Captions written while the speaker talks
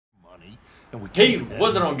Hey,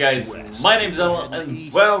 what's going on, guys? My name's Ella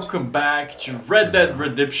and welcome back to Red Dead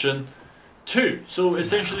Redemption 2. So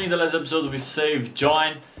essentially in the last episode we saved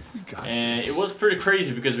John and it was pretty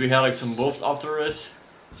crazy because we had like some wolves after us.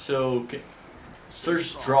 So okay.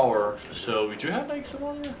 Search drawer. So we do have like some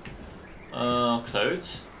other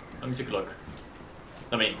clothes. Let me take a look.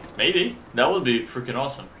 I mean, maybe. That would be freaking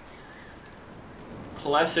awesome.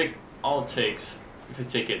 Classic outtakes. If I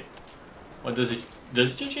take it. What does it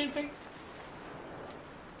change anything?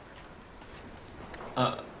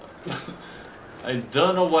 I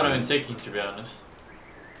don't know what I'm taking, to be honest.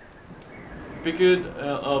 Pick it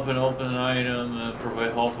up and open an item,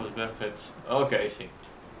 provide half of the benefits. Okay, I see.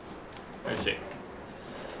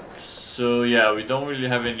 So yeah, we don't really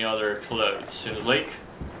have any other clothes in the lake.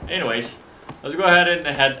 Anyways, let's go ahead and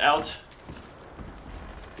head out.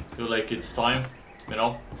 Feel like it's time, you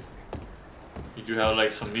know. We do have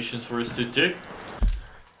like some missions for us to do.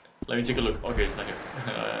 Let me take a look. Okay, it's not here.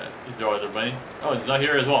 Is there other bunny? Oh, it's not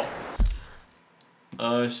here as well.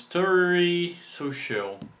 Story,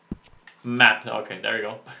 social, map. Okay, there you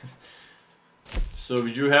go. So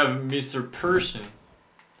we do have Mr. Person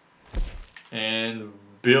and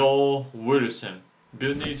Bill Wooderson.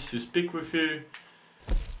 Bill needs to speak with you.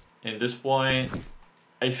 And this point,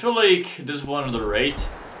 I feel like this one on the right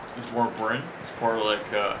is more important. It's part of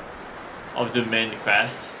like of the main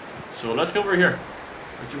quest. So let's go over here.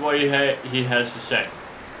 Let's see what he has to say.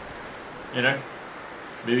 You know?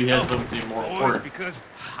 Maybe he has something more important. Because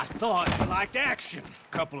I thought you liked action.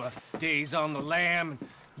 Couple of days on the lam, and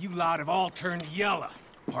you lot have all turned yellow.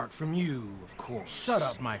 Apart from you, of course. Shut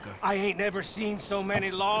up, Micah. I ain't never seen so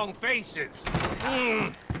many long faces.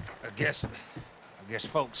 I guess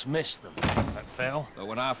folks miss them. That fell. But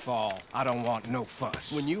when I fall, I don't want no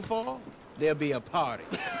fuss. When you fall, there'll be a party.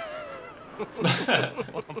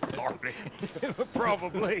 Party.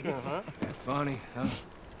 Probably. That funny, huh?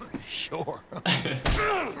 Sure. What?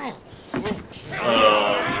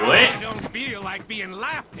 I don't feel like being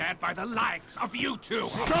laughed at by the likes of you two.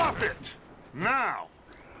 Stop it! Now!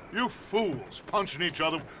 You fools punching each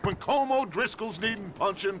other when Como Driscoll's needing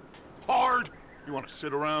punching hard. You want to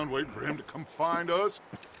sit around waiting for him to come find us?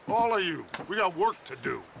 All of you, we got work to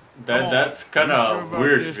do. That's kind of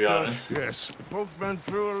weird, to be honest. Yes. Both been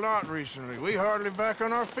through a lot recently. We hardly back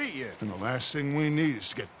on our feet yet. And the last thing we need is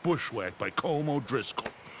to get bushwhacked by Como Driscoll.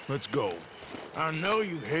 Let's go. I know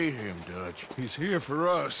you hate him, Dutch. He's here for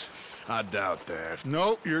us. I doubt that.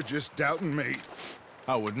 No, you're just doubting me.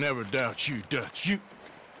 I would never doubt you, Dutch.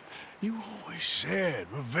 You always said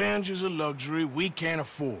revenge is a luxury we can't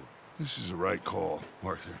afford. This is the right call,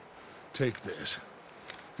 Arthur. Take this.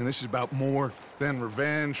 And this is about more than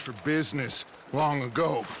revenge for business long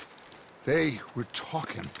ago. They were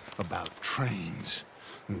talking about trains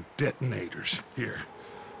and detonators here.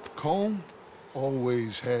 Colm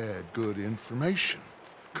always had good information.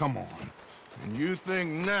 Come on. And you think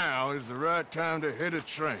now is the right time to hit a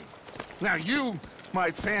train? Now you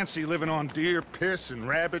might fancy living on deer piss and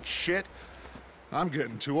rabbit shit. I'm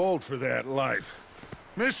getting too old for that life.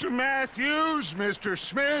 Mr. Matthews, Mr.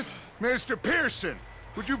 Smith, Mr. Pearson,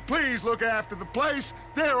 would you please look after the place?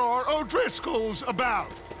 There are O'Driscolls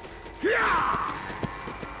about. Yeah!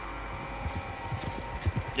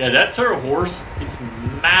 Yeah, that's our horse. It's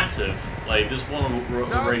massive. Like this one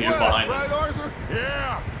right here behind right, us. Arthur?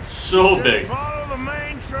 Yeah. So Should big. Follow the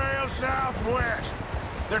main trail southwest.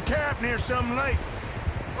 They're camped near some lake.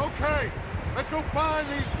 Okay, let's go find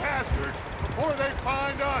these bastards before they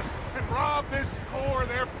find us and rob this core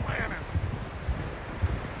they're planning.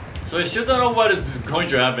 So I still don't know what is going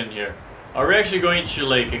to happen here. Are we actually going to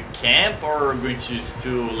like a camp or are we going to just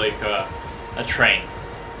do like a train?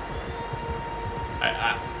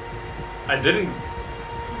 I didn't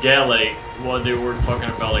get like what they were talking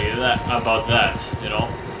about that, you know.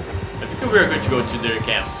 I think we are going to go to their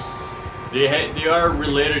camp. They are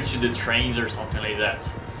related to the trains or something like that.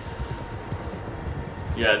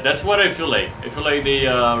 Yeah, that's what I feel like. I feel like they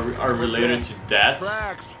are related to that.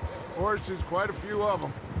 Tracks. Horses, quite a few of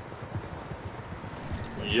them.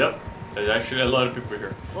 Yep, there's actually a lot of people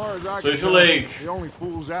here. As far as I So I can feel tell, like the only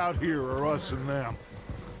fools out here are us and them.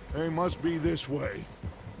 They must be this way.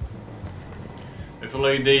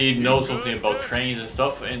 they know something about trains and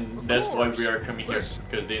stuff, and that's why we are coming here,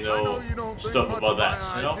 because they know stuff about that,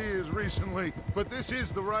 you know? Ideas recently, but this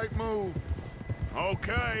is the right move.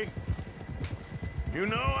 Okay. You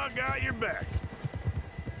know I got your back.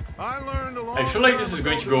 I learned a long I feel like time this is ago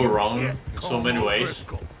going to that go you wrong get in so Como many ways.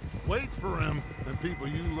 Driscoll. Wait for him, and people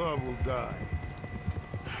you love will die.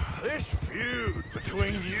 This feud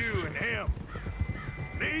between you and him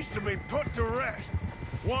needs to be put to rest,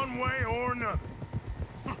 one way or another.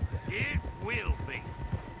 will be.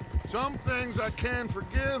 Some things I can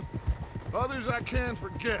forgive, others I can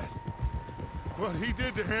forget. What he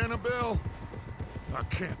did to Annabelle, I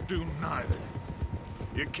can't do neither.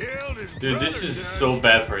 You killed his Dude, brother, this is Dutch. so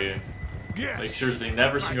bad for you. Yes. Like seriously, in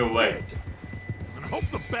every single I'm way. dead. And I hope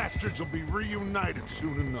the bastards will be reunited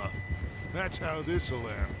soon enough. That's how this'll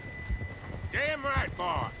end. Damn right,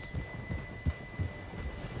 boss.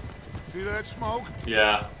 See that smoke?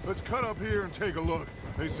 Yeah. Let's cut up here and take a look.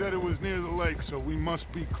 They said it was near the lake, so we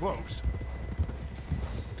must be close.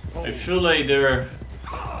 I feel like this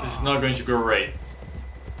is not going to go right.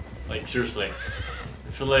 Like seriously. I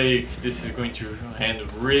feel like this is going to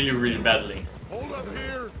end really, really badly. Hold up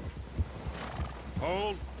here.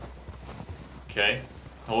 Hold. Okay.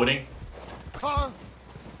 Holding. Huh?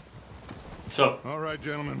 So, All right,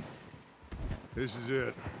 gentlemen. This is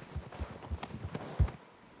it.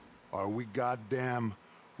 Are we goddamn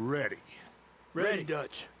ready? Ready,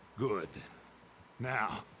 Dutch. Good.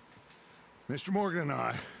 Now, Mr. Morgan and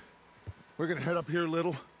I, we're gonna head up here a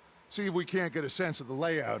little, see if we can't get a sense of the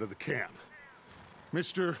layout of the camp.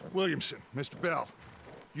 Mr. Williamson, Mr. Bell,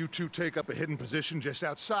 you two take up a hidden position just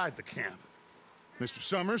outside the camp. Mr.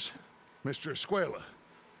 Summers, Mr. Escuela,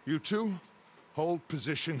 you two hold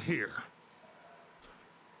position here.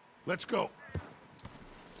 Let's go.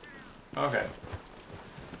 okay.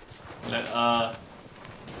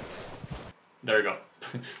 There you go.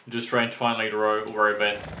 Just trying to find like the right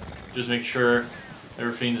bed. Just make sure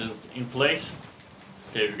everything's in place.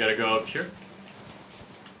 Okay, we gotta go up here.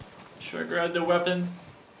 Should I grab the weapon?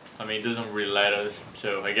 I mean, it doesn't really let us,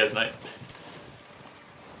 so I guess not.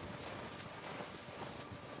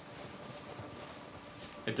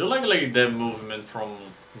 I do like the movement from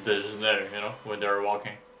the snow, you know, when they're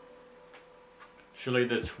walking. I feel like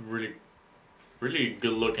that's really, really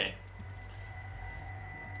good looking.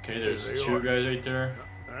 Okay, there's There they two are. guys right there.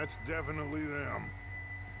 That's definitely them.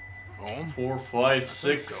 Home? 4, 5,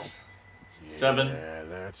 6, 7, Yeah,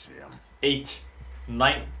 that's him. 8,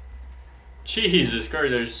 9. Jesus Christ,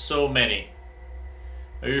 there's so many.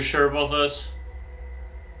 Are you sure about this?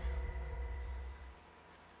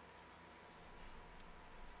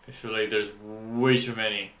 I feel like there's way too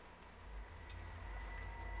many.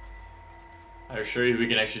 Are you sure we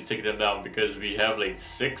can actually take them down? Because we have like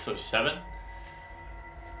 6 or 7.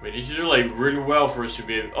 We need to do like really well for us to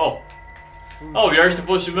be able. Oh! Oh, we are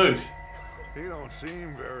supposed to move. He don't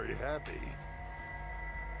seem very happy.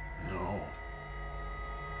 No.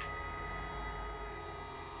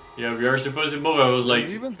 Yeah, we are supposed to move. I was like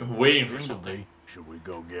Leaving? waiting for Seem to something. be. Should we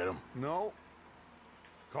go get him? No.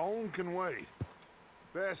 Colin can wait.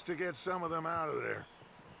 Best to get some of them out of there.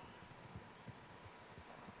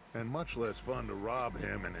 And much less fun to rob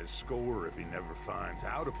him and his score if he never finds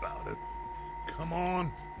out about it. Come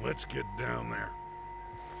on, let's get down there.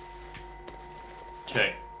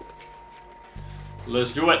 Okay.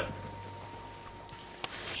 Let's do it.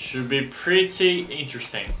 Should be pretty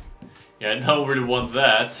interesting. Yeah, I don't really want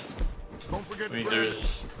that. Don't forget I mean, to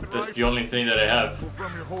grab that's the only thing that I have.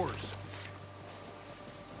 from your horse.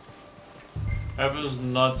 I was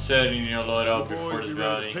not setting your load up The before boys this be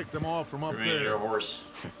ready to bounty. pick them off from up Remain there. your horse.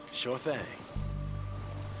 Sure thing.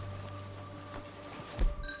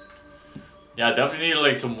 Yeah, I definitely need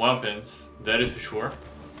like some weapons. That is for sure.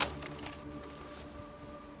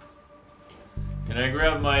 Can I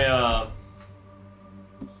grab my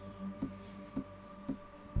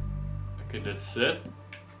Okay, that's it.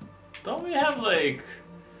 Don't we have like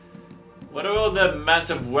what about that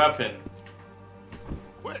massive weapon?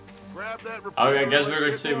 Quick, grab that Okay, I repeater guess and we're gonna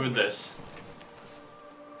let's stay get with moving. this.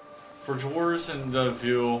 For drawers and the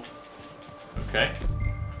view. Okay.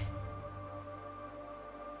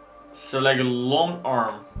 So like a long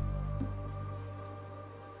arm.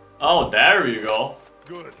 Oh, there you go.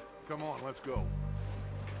 Good. Come on, let's go.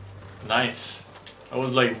 Nice. I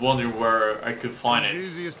was like wondering where I could find The it.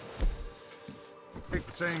 easiest. Take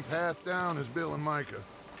the same path down as Bill and Micah.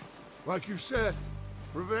 Like you said,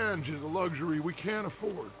 revenge is a luxury we can't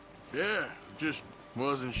afford. Yeah, just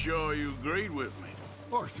wasn't sure you agreed with me.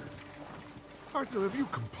 Arthur. Arthur, have you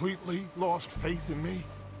completely lost faith in me?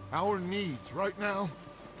 Our needs right now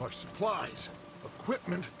are supplies,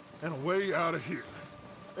 equipment, and a way out of here.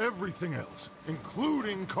 Everything else,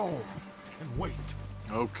 including Colm, can wait.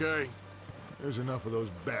 Okay. There's enough of those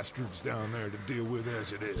bastards down there to deal with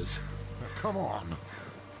as it is. Now, come on.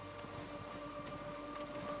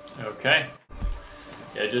 Okay.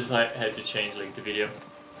 Yeah, just I had to change like the video.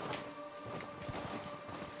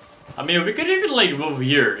 I mean, we could even like move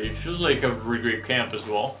here. It feels like a really great camp as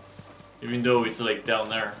well. Even though it's like down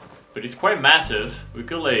there. But it's quite massive. We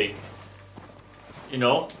could like, you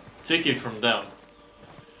know, take it from them.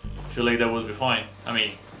 feel like that would be fine. I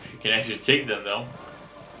mean, you can actually take them though.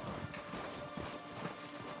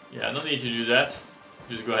 Yeah, I don't need to do that.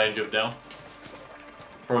 Just go ahead and jump down.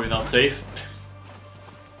 Probably not safe.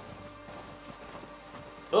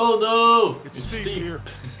 Oh no! It's steep here.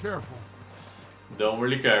 Careful. Don't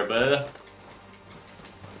really care, but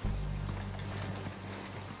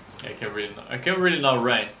I can really not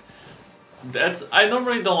run. I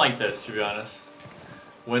normally don't like this, to be honest.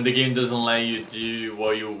 When the game doesn't let you do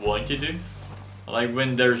what you want to do. Like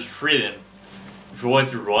when there's freedom. If you want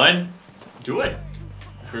to run, do it.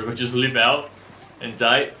 If you just leap out and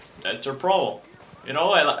die, that's your problem. You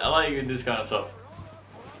know, I like this kind of stuff.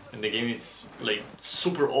 And the game is like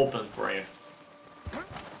super open for you.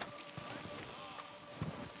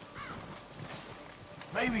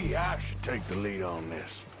 Maybe I should take the lead on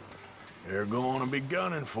this. They're going to be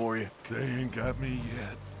gunning for you. They ain't got me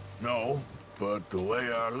yet. No, but the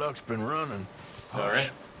way our luck's been running...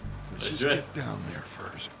 Alright. Let's Let's just do it. get down there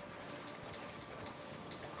first.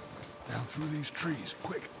 Down through these trees,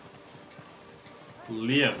 quick.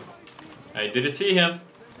 Liam. I didn't see him.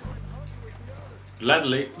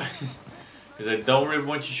 Gladly. Because I don't really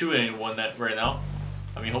want to shoot anyone right now.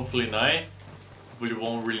 I mean, hopefully not. We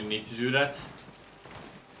won't really need to do that.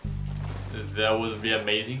 That would be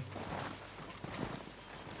amazing.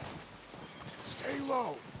 Stay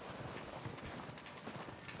low.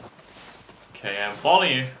 Okay, I'm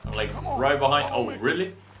following you. I'm like right behind. Oh,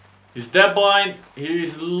 really? He's that blind?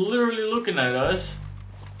 He's literally looking at us.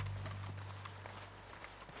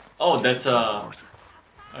 Oh, that's a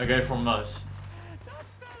guy from us.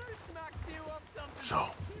 So,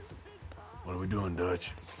 what are we doing,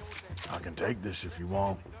 Dutch? I can take this if you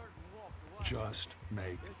want. Just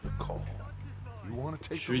make the call. You want to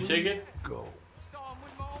take Should we take it? Go.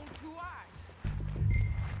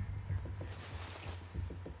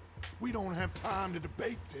 We don't have time to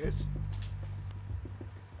debate this.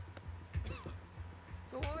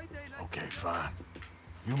 Okay, fine.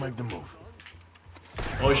 You make the move.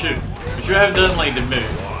 Oh shoot! We should have done like the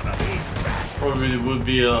move. Probably would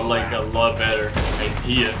be like a lot better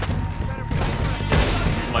idea.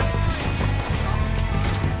 Like,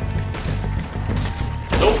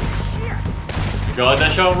 nope. God,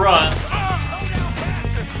 that shall run.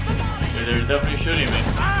 Yeah, they're definitely shooting me.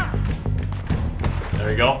 There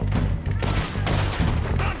we go.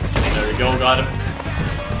 There we go, got him.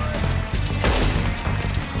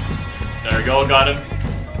 There we go, got him.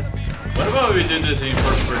 What about we do this in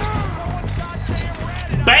first person?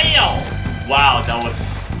 BAM! Wow, that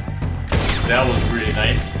was really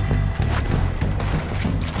nice.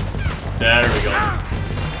 There we go.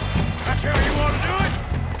 That's how you want to do it?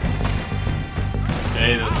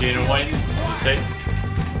 Okay, let's see anyone on the safe.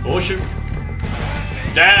 Oh shoot.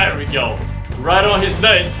 There we go. Right on his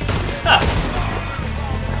nuts.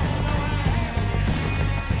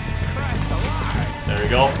 There we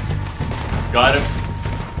go. Got him.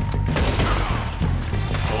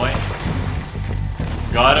 Going.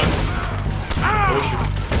 Got him. Oh shoot.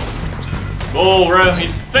 Oh, right on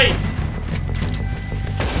his face.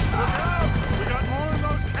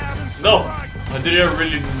 No, I didn't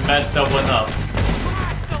really mess that one up.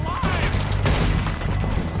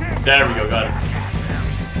 There we go, got him.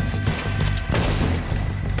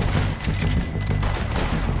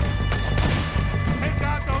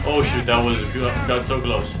 Oh shoot, that was got so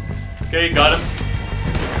close. Okay, got him.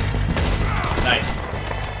 Nice.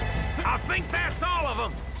 I think that's all of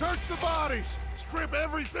them. Search the bodies. Strip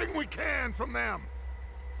everything we can from them.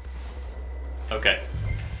 Okay.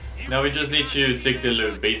 Now we just need to take the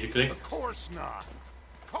loot, basically. Of course not.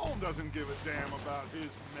 Colm doesn't give a damn about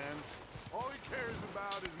his men. All he cares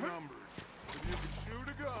about is numbers. If you can shoot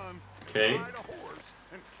a gun, Okay. ride a horse,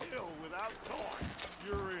 and kill without thought,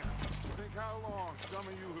 you're in. Think how long some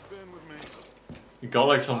of you have been with me. We got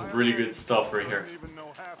like some really good stuff right here. I don't even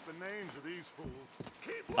know half the names of these fools.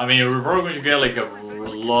 Keep I mean, we're probably going to get like a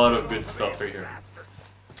lot of good stuff right here.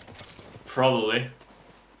 Probably.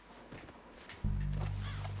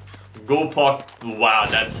 Go Puck. Wow,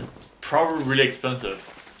 that's probably really expensive.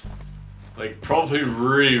 Like, probably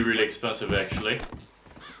really, really expensive actually.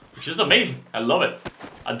 Which is amazing. I love it.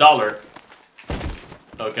 $1.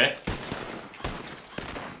 Okay.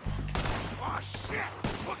 Oh shit!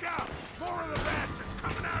 Look out! More of the bastards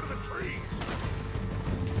coming out of the trees!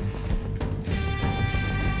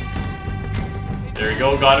 There you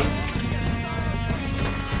go, got him.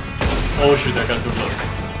 Oh shoot, that got so close.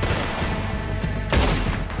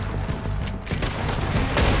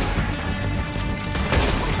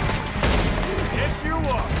 Yes, you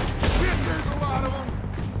are. Shit, there's a lot of them!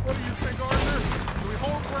 What do you think, Arthur? Do we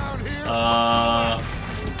hold ground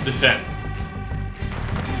here? Defend.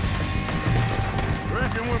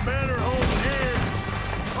 we're better holding here.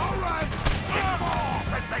 All right, get them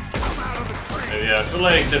off as they come out of the tree. Yeah, I feel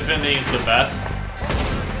like defending is the best.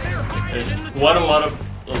 There's quite a lot of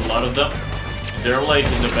them. They're like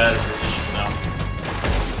in the better position now.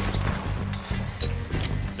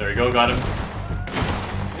 There we go, got him.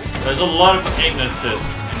 There's a lot of aim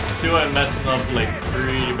assists, and still I'm messing up like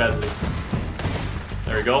pretty badly.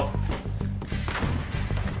 There we go.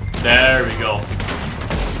 There we go.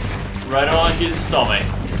 Right on his stomach.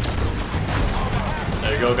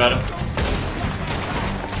 There you go, got him.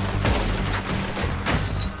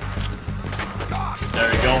 There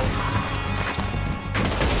we go.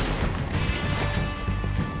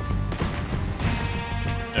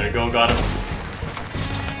 There you go, got him.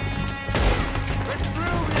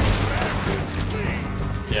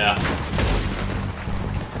 Yeah.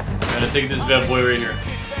 I'm gonna take this bad boy right here.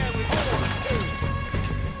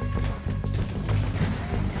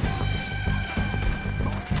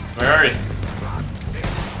 Where are you?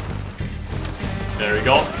 There we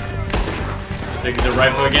go. Let's take the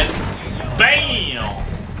rifle again. BAM!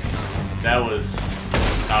 That was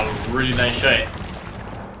a really nice shot.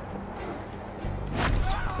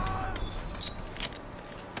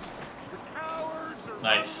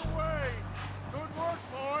 Nice.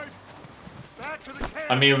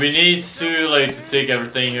 I mean, we need to like to take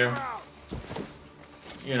everything here.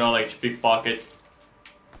 You know, like to pickpocket,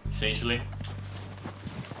 essentially.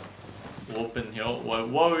 Open here.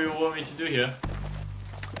 What do you want me to do here?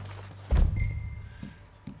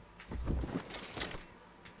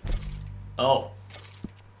 Oh.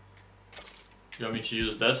 You want me to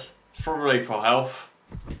use this? It's probably like for health.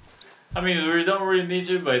 I mean, we don't really need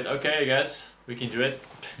to, but okay, I guess we can do it.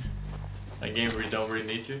 Again, we don't really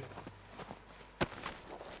need to.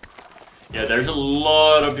 Yeah, there's a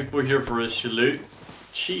lot of people here for us to loot.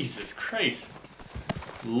 Jesus Christ.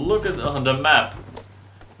 Look at the map.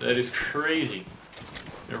 That is crazy.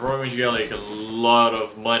 You're going to get like a lot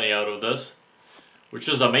of money out of this, which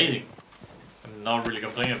is amazing. I'm not really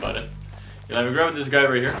complaining about it. Yeah, let me grab this guy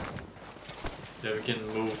right here. Then we can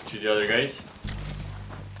move to the other guys.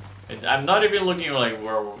 And I'm not even looking like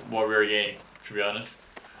what we're getting, to be honest.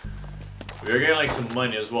 We're getting like some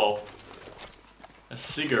money as well. A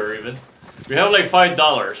cigar even. We have like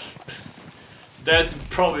 $5. That's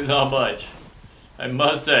probably not much, I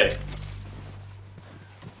must say.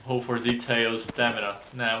 Hope for details, stamina.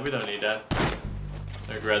 Nah, we don't need that.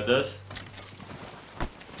 I grab this.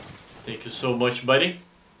 Thank you so much, buddy.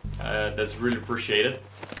 That's really appreciated.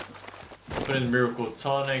 Open in Miracle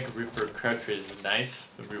Tonic, Reaper Cartridge is nice.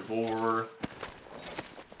 The revolver.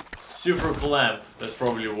 Silver Clamp, that's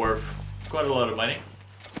probably worth quite a lot of money.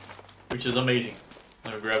 Which is amazing.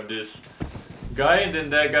 I'm gonna grab this guy, and then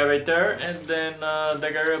that guy right there, and then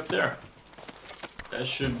that guy up there. That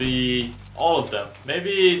should be all of them.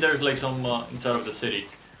 Maybe there's like some inside of the city.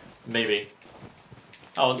 Maybe.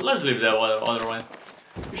 Oh, let's leave that other one.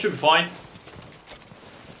 We should be fine.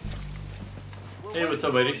 Hey, what's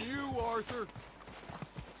up, ladies? You, Arthur.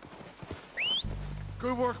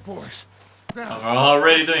 Good work, boys. Now, I'm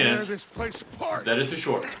already doing tear this. this place apart. That is too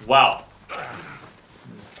short. Wow.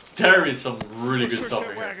 There is some really good stuff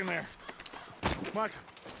Search right that here. wagon there. Mike,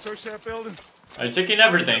 search that building. I'm taking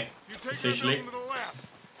everything, You take essentially. that building to the left.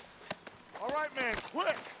 All right, man,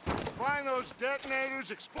 quick. Find those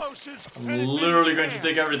detonators, explosives. I'm anything literally you going to can.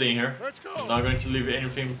 take everything here. Let's go. I'm not going to leave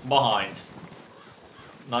anything behind.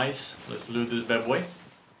 Nice. Let's loot this bad boy.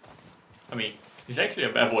 I mean, he's actually a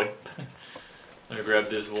bad boy. Let me grab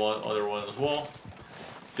this other one as well.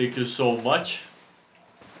 Thank you so much.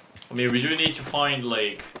 I mean, we do need to find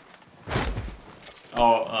like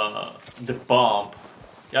the bomb.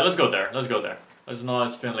 Yeah, let's go there. Let's go there. Let's not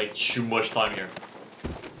spend like too much time here.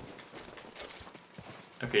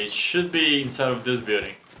 Okay, it should be inside of this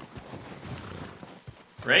building.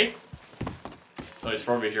 Right? Oh, it's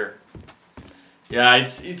probably here. Yeah,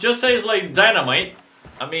 it just says like dynamite.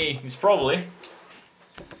 I mean, it's probably.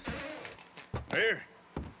 Here.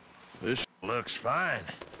 This looks fine.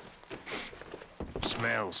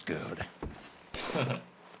 Smells good.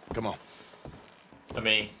 Come on. I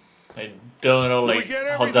mean, I don't know we like get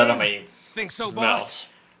how everything? dynamite Think so, smells. boss?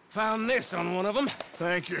 Found this on one of them.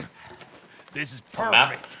 Thank you. This is Map.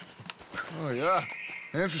 perfect. Oh, yeah.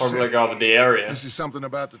 Interesting. Probably like out of the area. This is something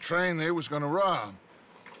about the train they was gonna rob.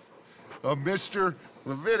 Of Mr.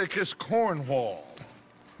 Leviticus Cornwall.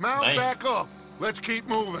 Mount Nice. back up. Let's keep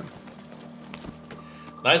moving.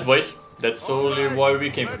 Nice, boys. That's totally All right, why we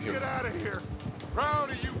came let's with you. get out of here.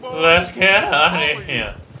 Proud of you boys. Let's get out All of of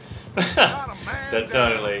here. Not a man That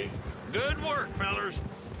sounded down. like Good work, fellers.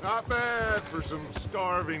 Not bad for some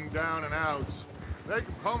starving down and outs. They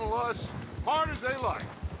can pummel us hard as they like.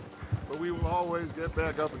 but we will always get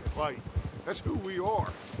back up and fight. That's who we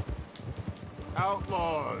are.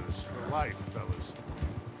 Outlaws for life, fellas.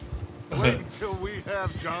 Wait until we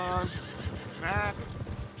have John, Matt,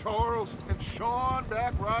 Charles, and Sean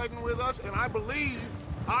back riding with us, and I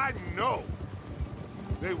know,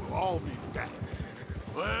 they will all be back.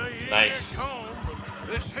 Well, you Nice. get home,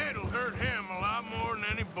 but this hit'll hurt him a lot more than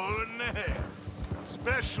any bullet in the head.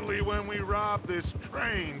 Especially when we rob this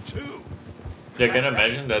train, too. Yeah, can you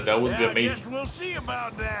imagine that? That would be Yeah, I amazing. guess we'll see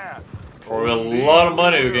about that. Probably a lot of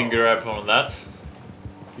money we can grab on that.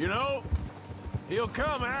 You know, he'll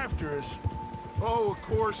come after us. Oh, of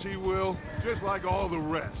course he will, just like all the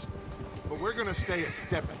rest. But we're gonna stay a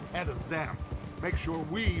step ahead of them. Make sure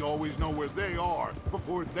we always know where they are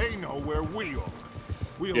before they know where we are.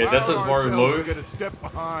 We Yeah, that's a allowed smart ourselves move. to get a step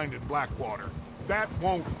behind in Blackwater. That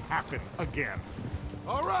won't happen again.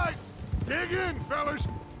 All right, dig in, fellas.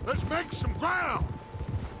 Let's make some ground.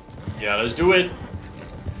 Yeah, let's do it.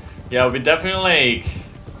 Yeah, we definitely like...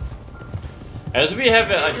 As we have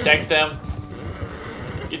attacked them,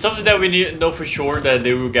 it's something that we need know for sure that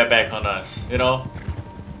they will get back on us, you know?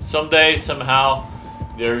 Someday, somehow,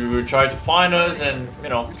 they will try to find us and, you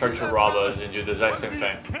know, try to rob us and do the exact same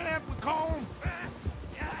thing. Camp, Colm.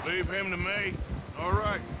 Leave him to me. All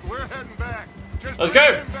right, we're heading back. Just Let's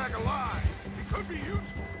bring go. him back alive. He could be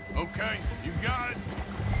useful. Okay, you got it.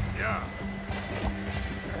 Yeah.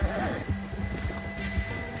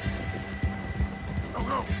 Go,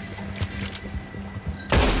 go.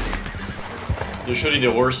 They're shooting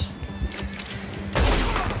the horse.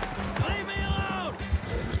 Leave me alone!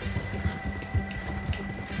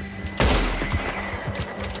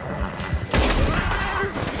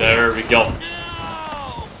 There we go.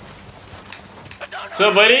 No!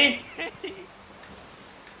 So, buddy?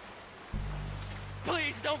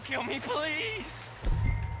 Please don't kill me, please!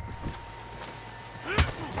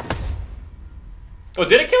 Oh,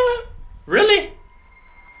 did I kill him? Really?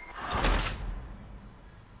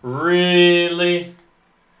 Really?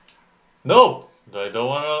 No, I don't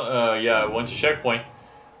wanna, yeah, I want to checkpoint.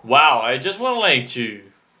 Wow, I just want like to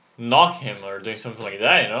knock him or do something like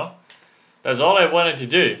that, you know? That's all I wanted to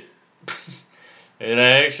do. And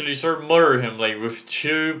I actually sort of murder him like with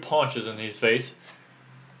 2 punches in his face.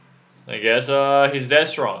 I guess, he's that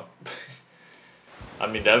strong. I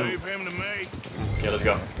mean, that... Leave him to me. Okay, let's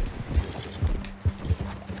go.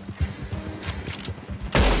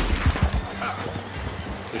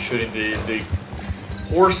 They're shooting the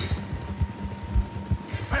horse.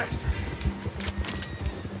 Bastard.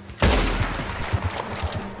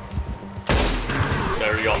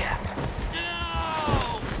 There we go.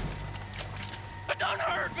 No! Don't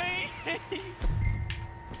hurt me!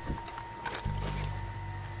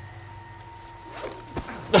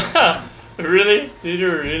 Really? Did you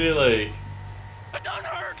really like... Don't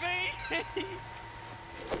hurt me!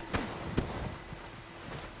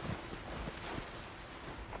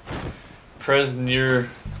 Press near...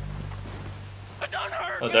 Don't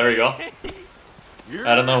hurt Oh, there we go. You're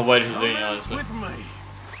I don't know what he's doing, coming honestly. with me.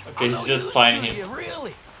 Okay, he's just fighting him.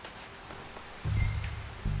 Really?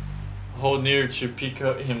 Hold near to pick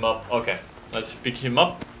him up. Okay, let's pick him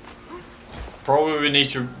up. Probably we need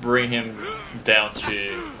to bring him down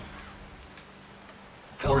to...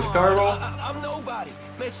 Horse cargo? I'm nobody,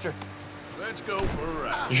 mister. Let's go for a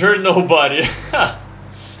ride. You're nobody.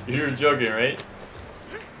 You're joking, right?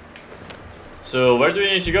 So, where do we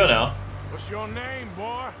need to go now? What's your name,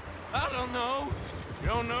 boy? I don't know. You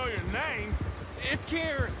don't know your name? It's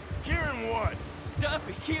Kieran. Kieran what?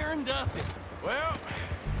 Duffy. Kieran Duffy. Well,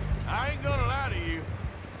 I ain't gonna lie to you.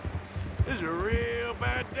 This is a real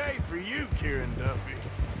bad day for you, Kieran Duffy.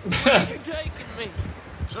 Where you taking me?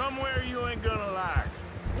 Somewhere you ain't gonna like.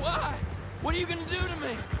 Why? What are you gonna do to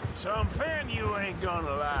me? Something you ain't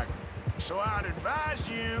gonna like. So I'd advise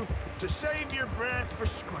you to save your breath for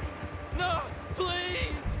screaming. No,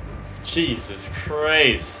 please. Jesus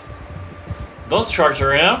Christ. Don't charge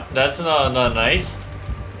him. That's not nice.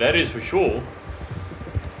 That is for sure.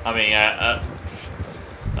 I mean,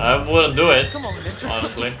 I wouldn't do it. Come on, mister.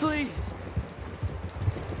 Honestly. Please.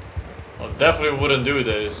 I definitely wouldn't do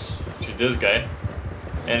this to this guy.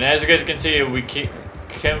 And as you guys can see, we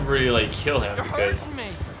can't really like kill him You're because hurting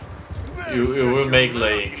me. better it shut will your make mouth,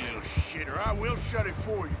 like you little shit, or I will shut it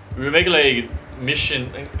for you. we will make like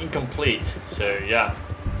mission incomplete. So yeah,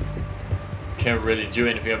 can't really do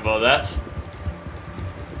anything about that.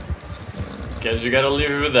 Guess you gotta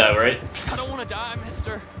live with that, right? I don't want to die,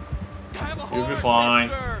 mister. Have a You'll be heart, fine.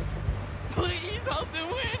 mister. Please, I'll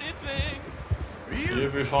do anything. Are you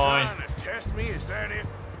You'll be fine. trying to test me? Is that it?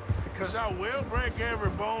 Because I will break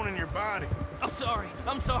every bone in your body. I'm sorry.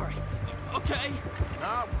 I'm sorry. Okay.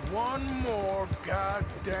 Not one more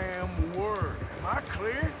goddamn word. Am I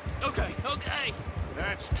clear? Okay. Okay.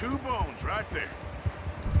 That's 2 bones right there.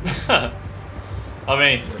 I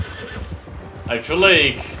mean, I feel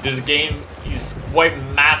like this game is quite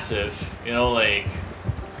massive, you know, like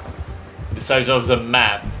the size of the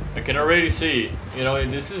map. I can already see, you know,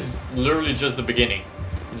 this is literally just the beginning.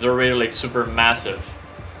 It's already like super massive.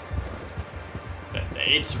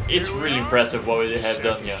 It's really impressive what they have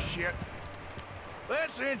done here. Shit.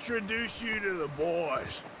 Let's introduce you to the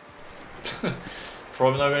boys.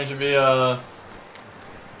 Probably not going to be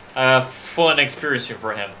a fun experience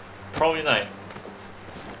for him. Probably not.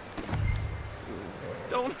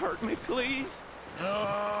 Don't hurt me, please.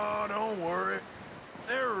 Oh, don't worry.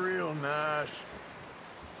 They're real nice.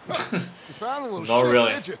 You found a little Not shit,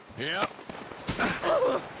 really. did you? Yep.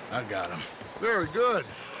 I got him. Very good.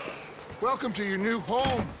 Welcome to your new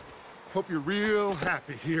home. Hope you're real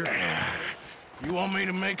happy here. You want me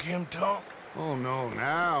to make him talk? Oh, no,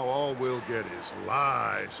 now all we'll get is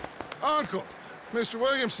lies. Uncle, Mr.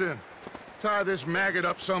 Williamson, tie this maggot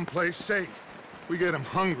up someplace safe. We get him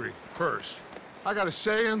hungry first. I got a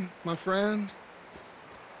saying, my friend.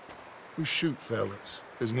 We shoot fellas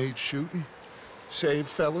as need shooting, save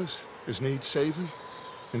fellas as need saving,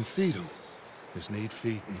 and feed 'em as need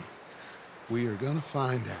feeding. We are gonna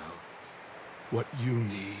find out what you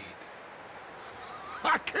need.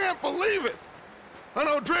 I can't believe it! An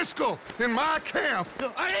O'Driscoll in my camp!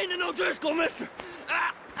 I ain't an O'Driscoll, mister.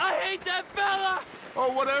 I hate that fella.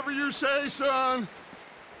 Oh, whatever you say, son.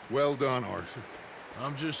 Well done, Arthur.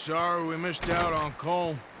 I'm just sorry we missed out on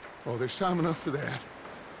Colm. Oh, there's time enough for that.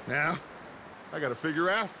 Now, I gotta figure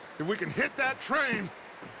out if we can hit that train.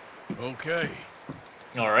 Okay.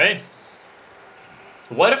 Alright.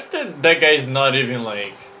 What if that guy's not even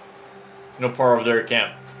like, you know, part of their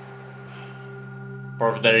camp?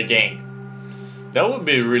 Part of their gang? That would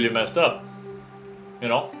be really messed up. You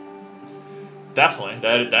know? Definitely.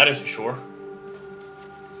 That is for sure.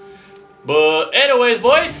 But anyways,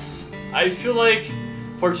 boys, I feel like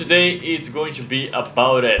for today it's going to be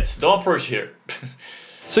about it. Don't approach here.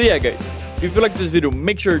 So yeah, guys, if you like this video,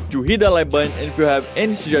 make sure to hit that like button, and if you have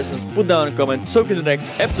any suggestions, put down in the comments so we can do the next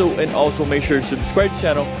episode, and also make sure to subscribe to the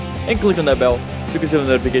channel and click on that bell so you can see the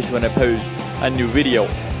notification when I post a new video.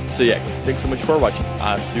 So yeah, guys, thanks so much for watching.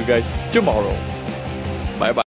 I'll see you guys tomorrow. Bye bye.